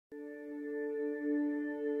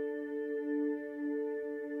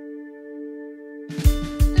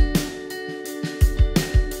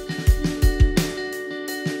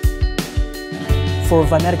For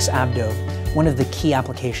Vimedix Abdo, one of the key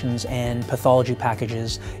applications and pathology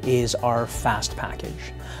packages is our FAST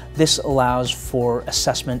package. This allows for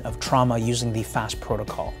assessment of trauma using the FAST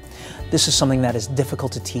protocol. This is something that is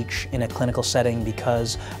difficult to teach in a clinical setting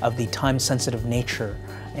because of the time-sensitive nature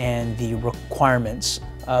and the requirements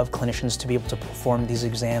of clinicians to be able to perform these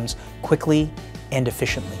exams quickly and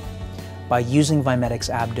efficiently. By using Vimedix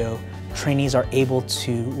Abdo, trainees are able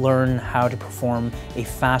to learn how to perform a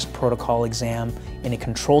FAST protocol exam in a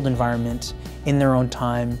controlled environment, in their own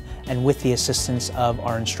time, and with the assistance of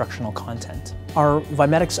our instructional content. Our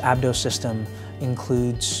Vimedix Abdo system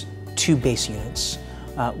includes two base units.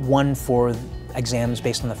 One for exams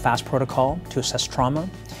based on the FAST protocol to assess trauma,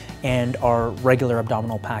 and our regular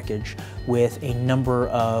abdominal package with a number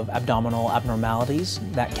of abdominal abnormalities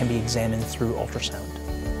that can be examined through ultrasound.